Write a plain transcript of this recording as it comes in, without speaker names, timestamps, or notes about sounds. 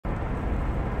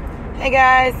Hey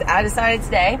guys, I decided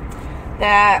today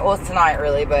that, well, it's tonight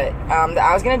really, but that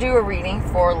I was going to do a reading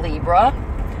for Libra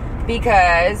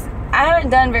because I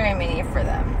haven't done very many for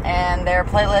them and their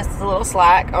playlist is a little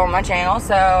slack on my channel,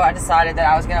 so I decided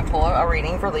that I was going to pull a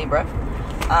reading for Libra.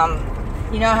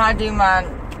 You know how I do my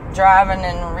driving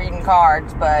and reading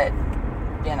cards, but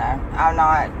you know, I'm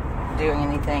not doing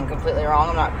anything completely wrong.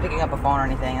 I'm not picking up a phone or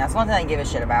anything. That's one thing I give a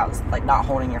shit about, is like not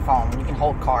holding your phone. You can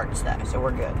hold cards stuff, so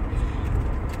we're good.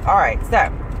 Alright,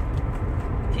 so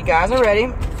if you guys are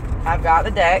ready, I've got the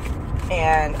deck,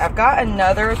 and I've got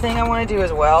another thing I want to do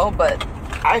as well, but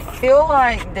I feel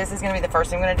like this is going to be the first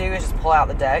thing I'm going to do is just pull out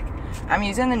the deck. I'm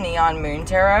using the Neon Moon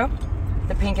Tarot,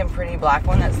 the pink and pretty black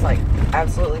one that's like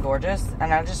absolutely gorgeous,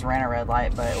 and I just ran a red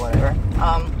light, but whatever.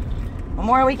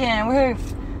 Memorial Weekend, woohoo!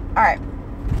 Alright,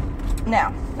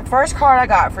 now, the first card I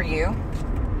got for you,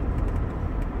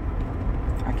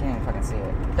 I can't even fucking see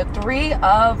it, the Three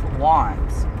of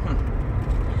Wands.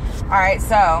 Alright,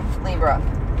 so, Libra,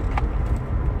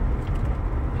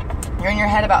 you're in your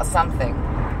head about something,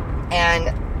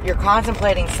 and you're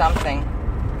contemplating something,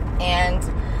 and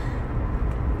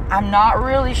I'm not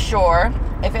really sure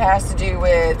if it has to do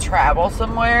with travel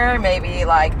somewhere, maybe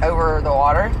like over the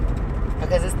water,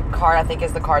 because this card I think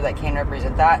is the card that can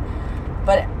represent that,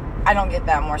 but I don't get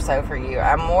that more so for you.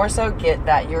 I more so get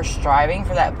that you're striving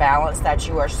for that balance that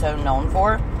you are so known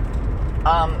for,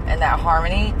 and that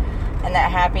harmony and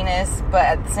that happiness, but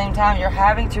at the same time you're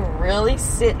having to really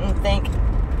sit and think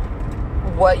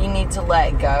what you need to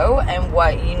let go and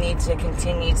what you need to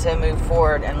continue to move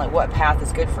forward, and like what path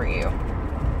is good for you.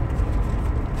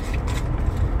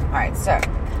 Alright, so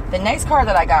the next card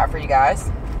that I got for you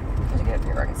guys, let me get up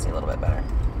here where I can see a little bit better.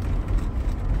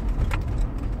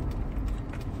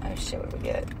 Oh shit, what did we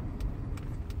get?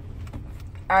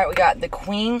 Alright, we got the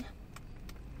Queen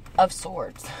of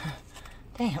Swords.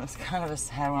 Damn, it's kind of a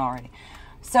sad one already.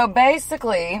 So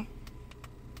basically,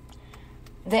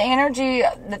 the energy,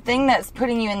 the thing that's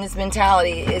putting you in this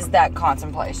mentality is that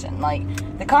contemplation. Like,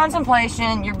 the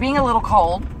contemplation, you're being a little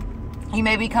cold. You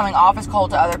may be coming off as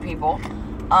cold to other people.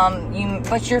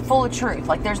 But you're full of truth.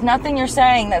 Like, there's nothing you're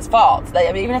saying that's false.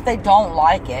 Even if they don't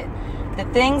like it, the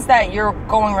things that you're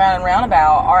going round and round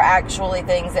about are actually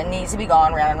things that need to be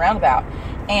gone round and round about.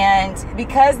 And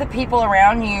because the people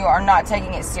around you are not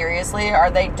taking it seriously, or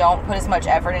they don't put as much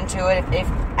effort into it, if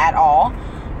at all,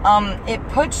 it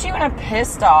puts you in a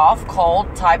pissed off,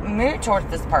 cold type mood towards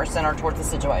this person or towards the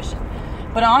situation.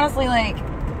 But honestly, like,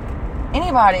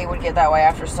 anybody would get that way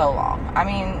after so long. I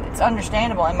mean, it's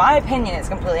understandable. In my opinion, it's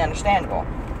completely understandable.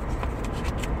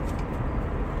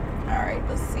 Alright,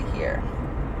 let's see here.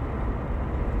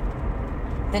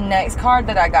 The next card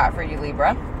that I got for you,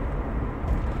 Libra,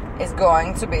 is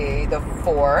going to be the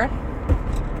Four.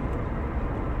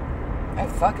 Oh,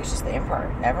 fuck, it's just the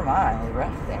Emperor. Never mind, Libra.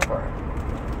 The Emperor.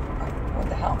 What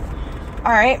the hell?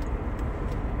 Alright.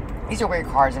 These are weird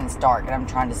cards and it's dark, and I'm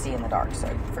trying to see in the dark, so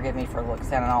forgive me for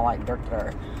sounding all like dirt.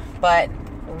 But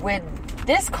with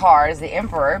this card as the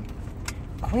Emperor,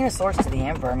 Queen of Swords to the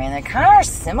Emperor, man, they kind of are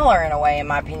similar in a way, in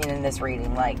my opinion, in this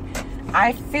reading. Like,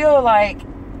 I feel like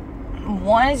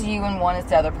one is you and one is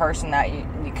the other person. That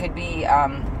you could be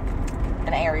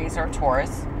an Aries or a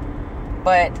Taurus,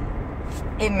 but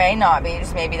it may not be,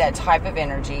 just maybe that type of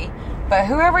energy. But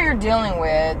whoever you're dealing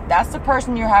with, that's the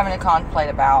person you're having to contemplate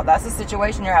about. That's the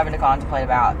situation you're having to contemplate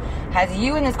about. Has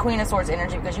you in this Queen of Swords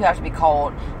energy, because you have to be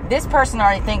cold. This person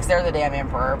already thinks they're the damn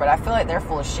Emperor, but I feel like they're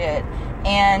full of shit.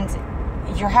 And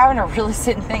you're having to really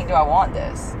sit and think, do I want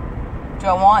this? Do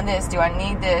I want this? Do I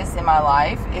need this in my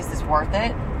life? Is this worth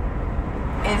it?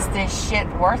 Is this shit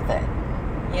worth it?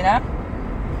 You know?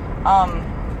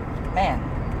 Man.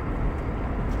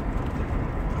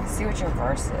 Let's see what your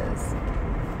verse is.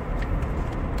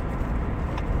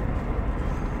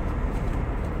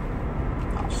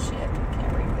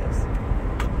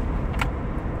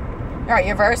 Alright,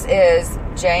 your verse is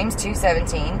James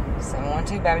 2:17,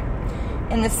 712, baby.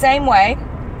 In the same way,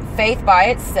 faith by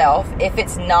itself, if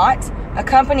it's not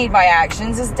accompanied by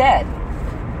actions, is dead.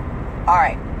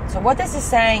 Alright, so what this is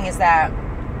saying is that,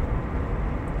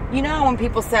 you know when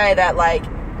people say that, like,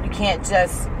 you can't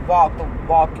just walk the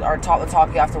walk, or talk the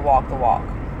talk, you have to walk the walk,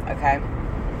 okay?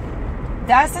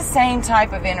 That's the same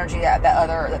type of energy that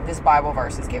this Bible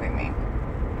verse is giving me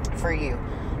for you.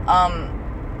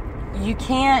 You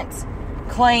can't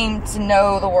claim to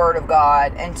know the Word of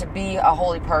God and to be a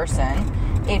holy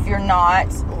person if you're not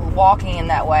walking in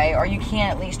that way, or you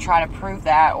can't at least try to prove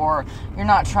that, or you're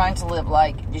not trying to live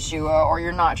like Yeshua, or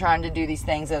you're not trying to do these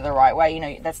things the right way. You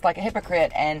know, that's like a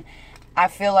hypocrite. And I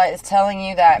feel like it's telling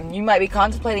you that you might be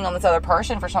contemplating on this other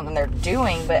person for something they're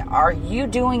doing, but are you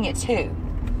doing it too?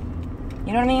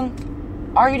 You know what I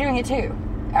mean? Are you doing it too?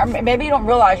 Or maybe you don't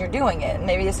realize you're doing it.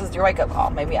 Maybe this is your wake-up call.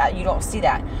 Maybe you don't see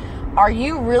that. Are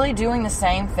you really doing the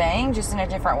same thing, just in a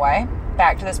different way,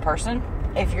 back to this person,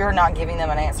 if you're not giving them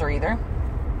an answer either?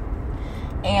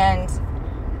 And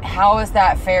how is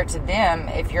that fair to them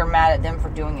if you're mad at them for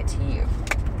doing it to you?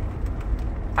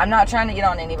 I'm not trying to get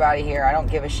on anybody here. I don't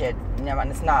give a shit. You know,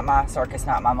 it's not my circus,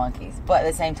 not my monkeys. But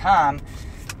at the same time,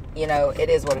 you know, it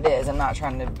is what it is. I'm not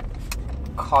trying to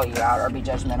call you out or be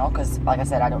judgmental because, like I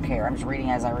said, I don't care. I'm just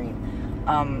reading as I read.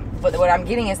 But what I'm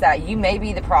getting is that you may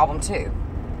be the problem too.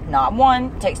 Not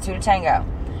one, takes two to tango.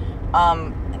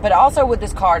 But also with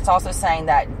this card, it's also saying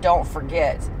that don't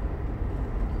forget,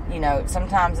 you know,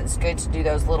 sometimes it's good to do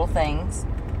those little things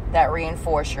that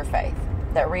reinforce your faith,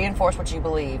 that reinforce what you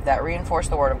believe, that reinforce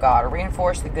the Word of God, or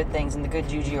reinforce the good things and the good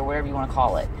juju, or whatever you want to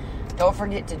call it. Don't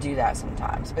forget to do that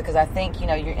sometimes, because I think, you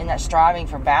know, you're in that striving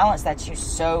for balance that you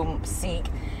so seek,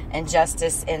 and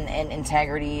justice and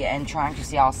integrity and trying to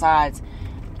see all sides.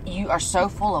 You are so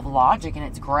full of logic, and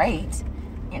it's great,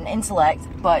 and intellect,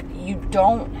 but you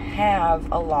don't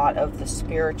have a lot of the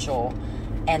spiritual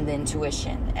and the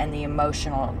intuition and the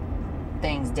emotional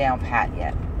things down pat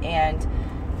yet. And,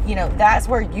 you know, that's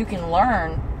where you can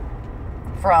learn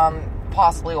from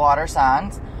possibly water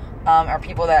signs, or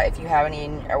people that, if you have any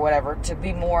or whatever, to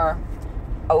be more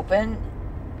open.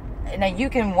 Now, you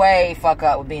can way fuck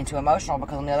up with being too emotional,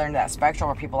 because on the other end of that spectrum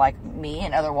are people like me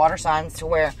and other water signs, to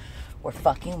where we're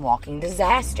fucking walking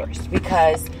disasters,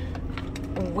 because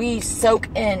we soak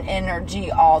in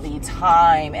energy all the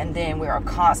time, and then we are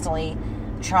constantly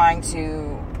trying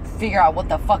to figure out what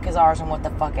the fuck is ours and what the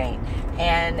fuck ain't.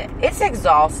 And it's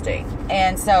exhausting.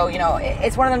 And so, you know,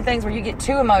 it's one of them things where you get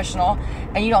too emotional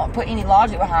and you don't put any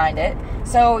logic behind it.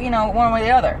 So, you know, one way or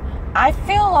the other. I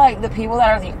feel like the people that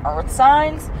are the earth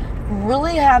signs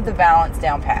really have the balance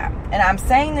down pat. And I'm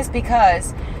saying this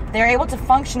because they're able to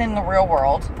function in the real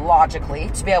world logically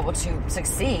to be able to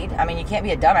succeed. I mean, you can't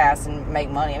be a dumbass and make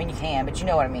money. I mean, you can, but you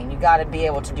know what I mean. You got to be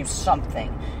able to do something.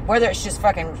 Whether it's just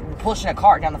fucking pushing a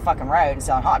cart down the fucking road and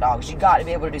selling hot dogs, you got to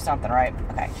be able to do something, right?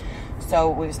 Okay. So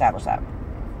we've established that.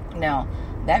 Now,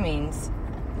 that means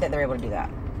that they're able to do that.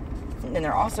 And then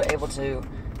they're also able to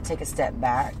take a step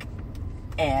back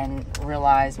and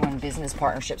realize when business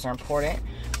partnerships are important,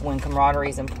 when camaraderie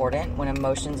is important, when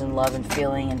emotions and love and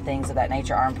feeling and things of that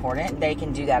nature are important, they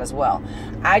can do that as well.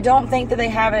 I don't think that they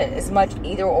have it as much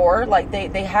either or. Like,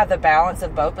 they have the balance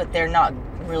of both, but they're not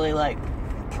really like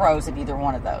pros at either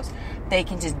one of those. They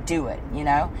can just do it, you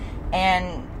know?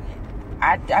 And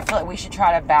I feel like we should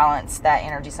try to balance that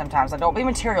energy sometimes. Like, don't be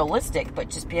materialistic, but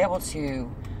just be able to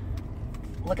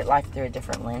look at life through a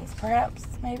different lens, perhaps,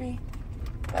 maybe.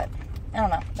 But I don't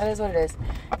know. That is what it is.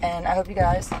 And I hope you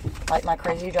guys like my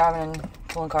crazy driving and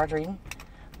pulling cards reading.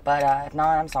 But if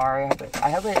not, I'm sorry. I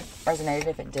hope it resonated.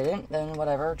 If it didn't, then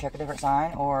whatever. Check a different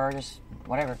sign or just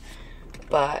whatever.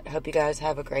 But hope you guys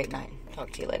have a great night.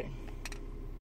 Talk to you later.